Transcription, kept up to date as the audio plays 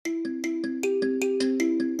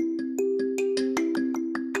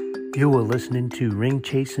You are listening to Ring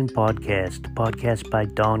Chasing Podcast, a podcast by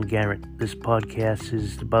Don Garrett. This podcast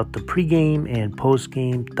is about the pregame and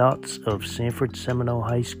postgame thoughts of Sanford Seminole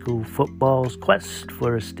High School football's quest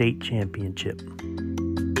for a state championship.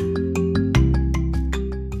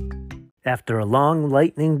 After a long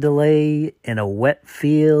lightning delay and a wet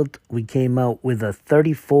field, we came out with a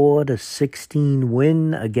 34-16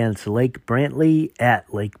 win against Lake Brantley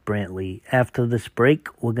at Lake Brantley. After this break,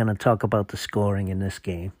 we're going to talk about the scoring in this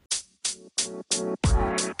game.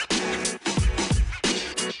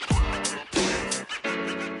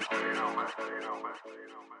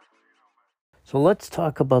 So let's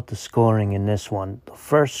talk about the scoring in this one. The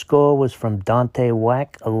first score was from Dante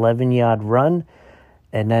Wack, 11-yard run.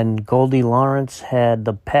 And then Goldie Lawrence had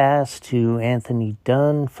the pass to Anthony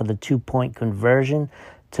Dunn for the 2-point conversion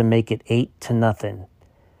to make it 8-0.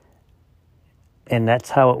 And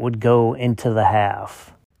that's how it would go into the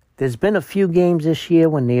half. There's been a few games this year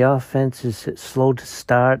when the offense is slow to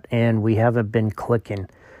start and we haven't been clicking.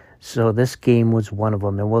 So this game was one of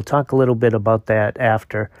them. And we'll talk a little bit about that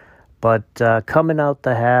after. But coming out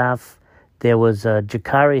the half, there was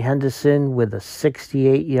Jakari Henderson with a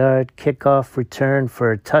 68-yard kickoff return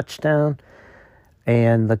for a touchdown,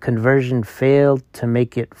 and the conversion failed to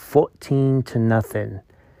make it 14-0.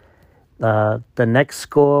 The next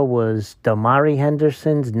score was Damari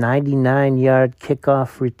Henderson's 99-yard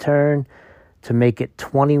kickoff return to make it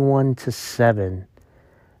 21-7.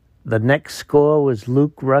 The next score was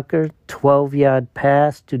Luke Rucker, 12-yard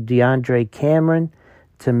pass to DeAndre Cameron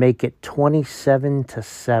to make it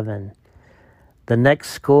 27-7. The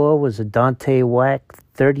next score was a Dante Wack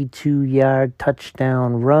 32-yard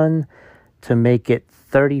touchdown run to make it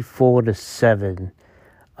 34-7.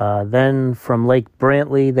 Then from Lake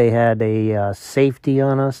Brantley, they had a safety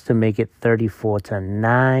on us to make it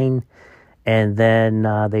 34-9. And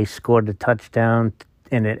then they scored a touchdown,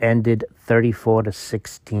 and it ended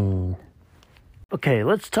 34-16. Okay,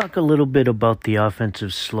 let's talk a little bit about the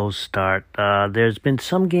offensive slow start. There's been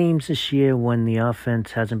some games this year when the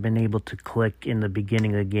offense hasn't been able to click in the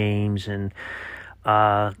beginning of games, and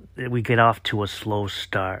we get off to a slow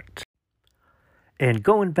start. And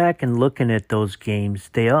going back and looking at those games,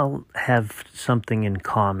 they all have something in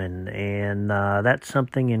common, and that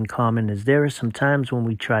something in common is there are some times when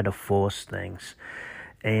we try to force things.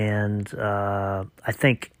 And I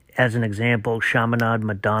think, as an example, Chaminade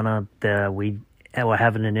Madonna, we were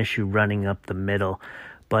having an issue running up the middle,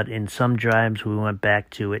 but in some drives we went back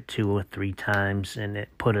to it 2 or 3 times, and it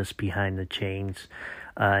put us behind the chains.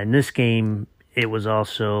 In this game, it was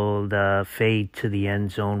also the fade to the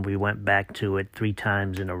end zone. We went back to it 3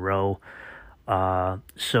 times in a row.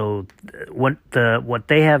 So what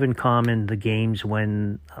they have in common, the games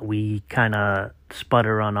when we kind of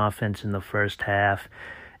sputter on offense in the first half,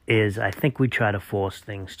 is I think we try to force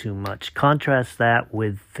things too much. Contrast that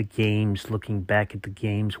with the games, looking back at the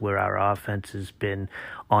games where our offense has been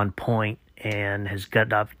on point and has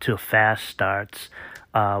got up to fast starts.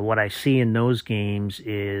 What I see in those games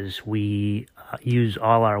is we use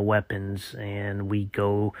all our weapons and we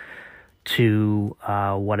go to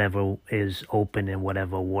whatever is open and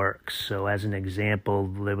whatever works. So as an example,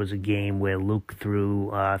 there was a game where Luke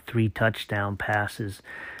threw 3 touchdown passes,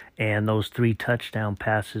 and those 3 touchdown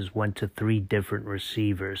passes went to 3 different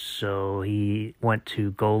receivers. So he went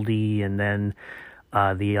to Goldie, and then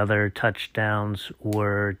the other touchdowns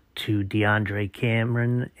were to DeAndre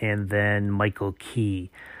Cameron and then Michael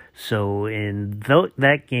Key. So in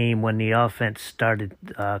that game, when the offense started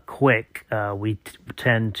quick, we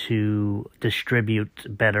tend to distribute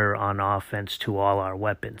better on offense to all our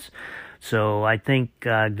weapons. So I think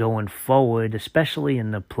going forward, especially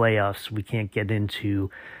in the playoffs, we can't get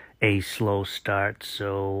into a slow start.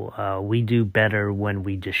 So we do better when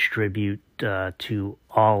we distribute to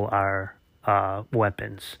all our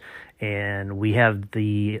weapons. And we have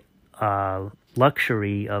the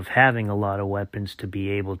luxury of having a lot of weapons to be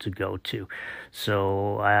able to go to.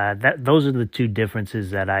 So those are the 2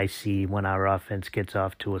 differences that I see when our offense gets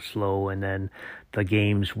off to a slow, and then the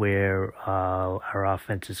games where our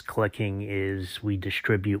offense is clicking is we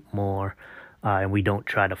distribute more and we don't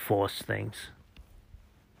try to force things.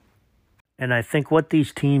 And I think what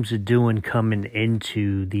these teams are doing coming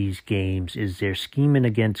into these games is they're scheming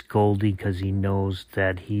against Goldie because he knows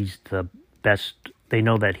that he's the best. They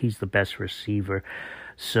know that he's the best receiver.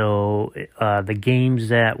 So the games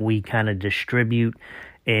that we kind of distribute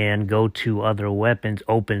and go to other weapons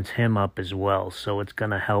opens him up as well. So it's going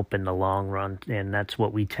to help in the long run. And that's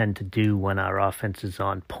what we tend to do when our offense is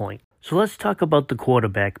on point. So let's talk about the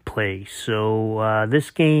quarterback play. So this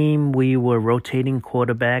game, we were rotating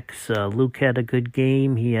quarterbacks. Luke had a good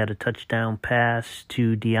game. He had a touchdown pass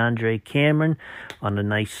to DeAndre Cameron on a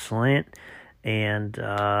nice slant. And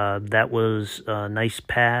that was a nice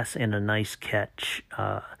pass and a nice catch.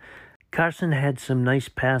 Carson had some nice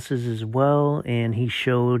passes as well, and he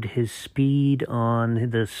showed his speed on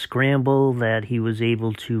the scramble that he was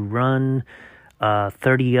able to run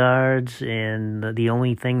 30 yards, and the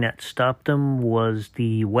only thing that stopped him was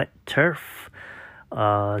the wet turf.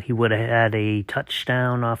 He would have had a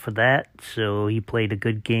touchdown off of that, so he played a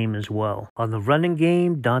good game as well. On the running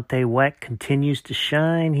game, Dante Weck continues to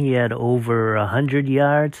shine. He had over 100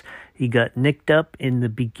 yards. He got nicked up in the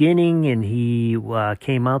beginning, and he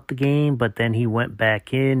came out the game, but then he went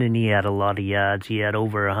back in, and he had a lot of yards. He had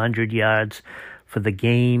over 100 yards for the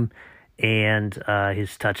game and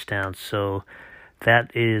his touchdown, so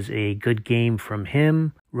that is a good game from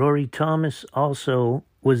him. Rory Thomas also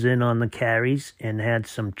was in on the carries and had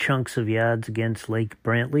some chunks of yards against Lake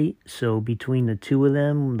Brantley. So between the two of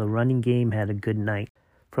them, the running game had a good night.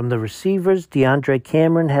 From the receivers, DeAndre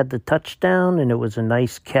Cameron had the touchdown, and it was a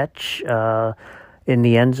nice catch in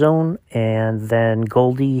the end zone. And then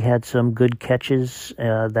Goldie had some good catches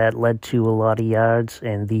that led to a lot of yards.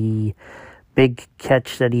 And the big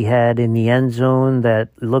catch that he had in the end zone that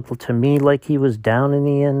looked to me like he was down in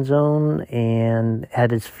the end zone and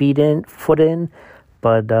had his foot in,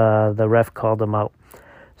 but the ref called him out.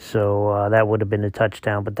 So that would have been a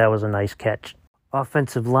touchdown, but that was a nice catch.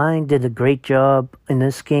 Offensive line did a great job in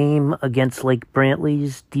this game against Lake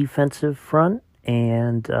Brantley's defensive front,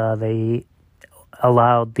 and they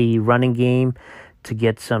allowed the running game to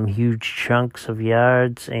get some huge chunks of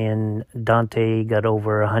yards, and Dante got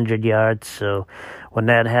over 100 yards. So when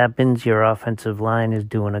that happens, your offensive line is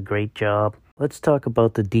doing a great job. Let's talk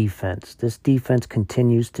about the defense. This defense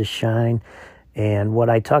continues to shine. And what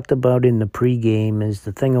I talked about in the pregame is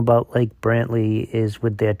the thing about Lake Brantley is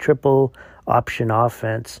with their triple option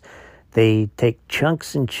offense, they take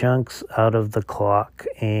chunks and chunks out of the clock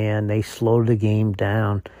and they slow the game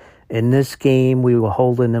down. In this game, we were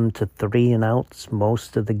holding them to 3 and outs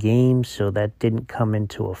most of the game, so that didn't come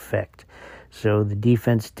into effect. So the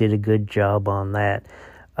defense did a good job on that.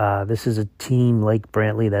 This is a team, Lake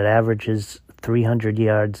Brantley, that averages 300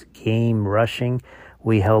 yards a game rushing.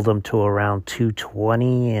 We held them to around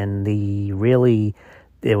 220, and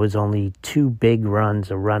there was only 2 big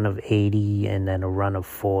runs, a run of 80 and then a run of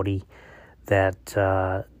 40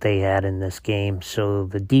 that they had in this game. So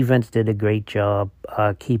the defense did a great job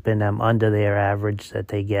keeping them under their average that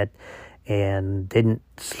they get, and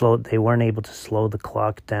they weren't able to slow the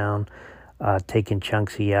clock down, taking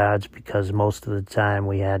chunks of yards, because most of the time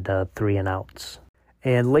we had 3 and outs.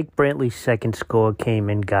 And Lake Brantley's second score came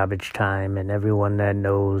in garbage time, and everyone that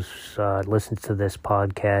knows, listens to this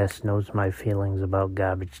podcast, knows my feelings about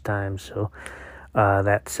garbage time. So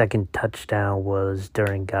that second touchdown was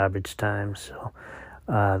during garbage time, so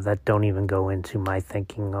that don't even go into my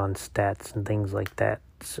thinking on stats and things like that.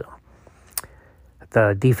 So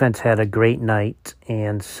the defense had a great night,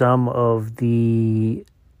 and some of the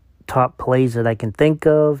top plays that I can think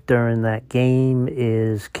of during that game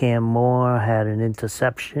is Cam Moore had an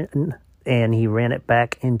interception, and he ran it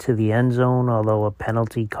back into the end zone, although a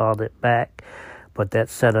penalty called it back, but that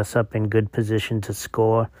set us up in good position to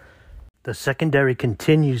score. The secondary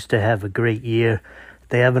continues to have a great year.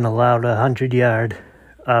 They haven't allowed a 100-yard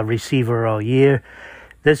receiver all year.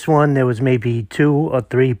 This one, there was maybe 2 or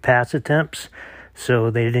 3 pass attempts,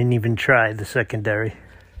 so they didn't even try the secondary.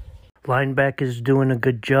 Linebackers doing a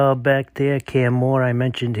good job back there. Cam Moore, I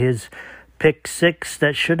mentioned his pick 6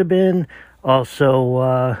 that should have been.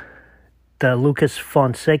 Also, the Lucas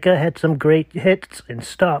Fonseca had some great hits and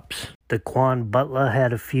stops. Daquan Butler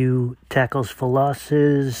had a few tackles for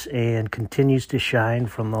losses and continues to shine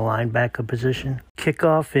from the linebacker position.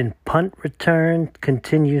 Kickoff and punt return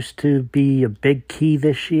continues to be a big key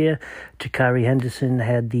this year. Jakari Henderson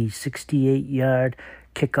had the 68-yard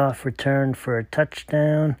kickoff return for a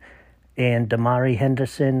touchdown, and Damari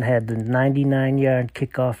Henderson had the 99-yard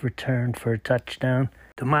kickoff return for a touchdown.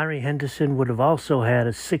 Damari Henderson would have also had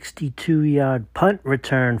a 62-yard punt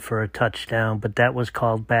return for a touchdown, but that was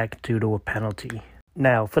called back due to a penalty.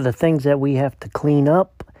 Now, for the things that we have to clean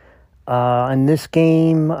up, in this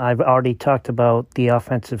game, I've already talked about the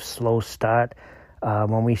offensive slow start.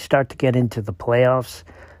 When we start to get into the playoffs,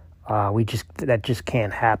 that just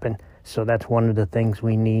can't happen. So that's one of the things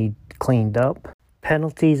we need cleaned up.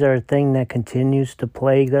 Penalties are a thing that continues to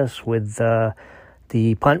plague us with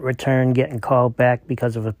the punt return getting called back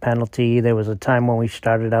because of a penalty. There was a time when we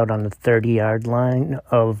started out on the 30-yard line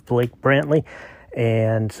of Blake Brantley,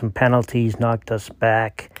 and some penalties knocked us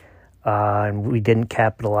back, and we didn't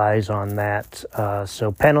capitalize on that.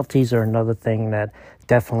 So penalties are another thing that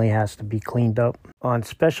definitely has to be cleaned up. On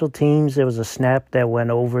special teams, there was a snap that went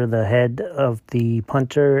over the head of the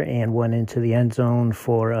punter and went into the end zone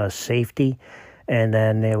for a safety. And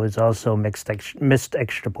then there was also missed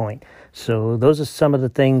extra point. So those are some of the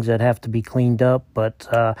things that have to be cleaned up. But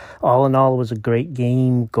all in all, it was a great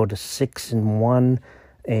game. Go to 6-1,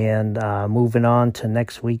 and moving on to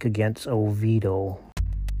next week against Oviedo.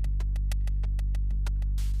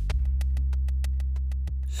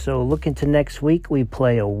 So looking to next week, we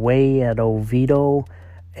play away at Oviedo,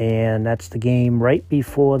 and that's the game right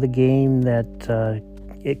before the game that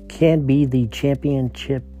it can be the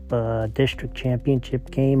championship, district championship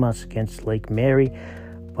game, us against Lake Mary.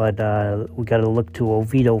 But we got to look to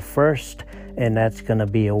Oviedo first, and that's going to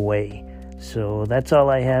be away. So that's all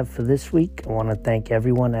I have for this week. I want to thank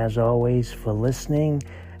everyone, as always, for listening.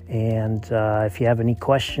 And if you have any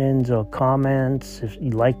questions or comments, if you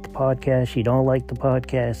like the podcast, you don't like the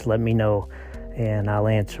podcast, let me know, and I'll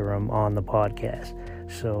answer them on the podcast.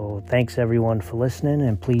 So thanks, everyone, for listening,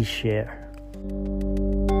 and please share.